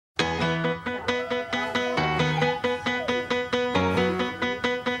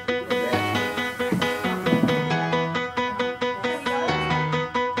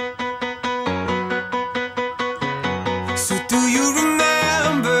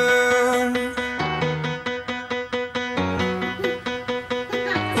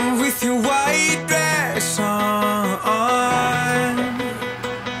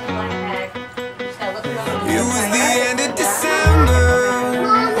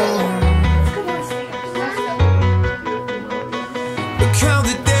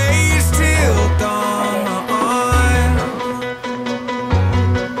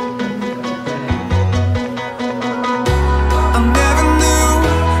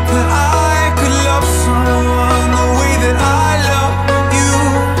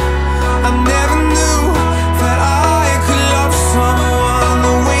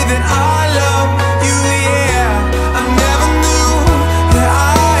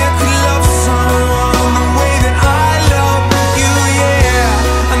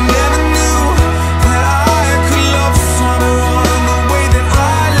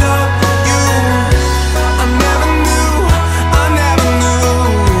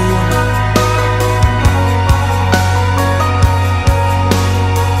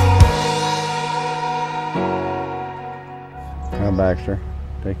Baxter.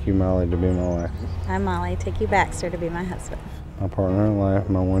 Take you, Molly, to be my wife. I, Molly, take you, Baxter, to be my husband. My partner in life,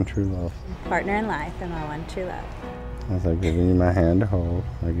 my one true love. Partner in life and my one true love. As I've given you my hand to hold,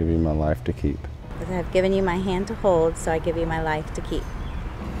 I give you my life to keep. As I have given you my hand to hold, so I give you my life to keep.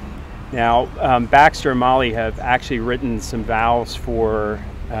 Now, Baxter and Molly have actually written some vows for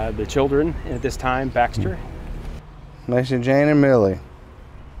the children at this time. Baxter? Lacey, Jane, and Millie,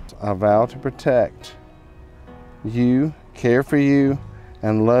 I vow to protect you, care for you,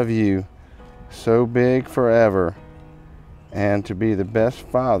 and love you so big forever, and to be the best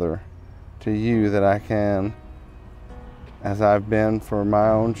father to you that I can, as I've been for my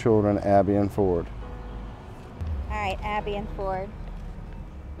own children, Abby and Ford. All right, Abby and Ford.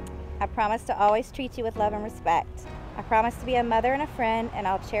 I promise to always treat you with love and respect. I promise to be a mother and a friend, and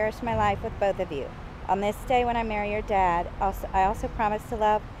I'll cherish my life with both of you. On this day when I marry your dad, I also promise to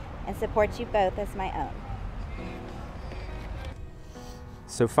love and support you both as my own.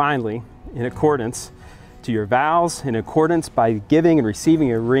 So finally, in accordance to your vows, in accordance by giving and receiving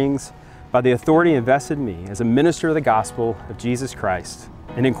your rings, by the authority invested in me as a minister of the gospel of Jesus Christ,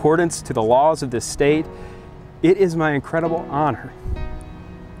 in accordance to the laws of this state, it is my incredible honor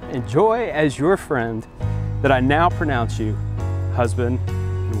and joy as your friend that I now pronounce you husband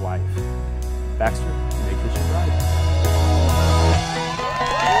and wife. Baxter, make this your bride.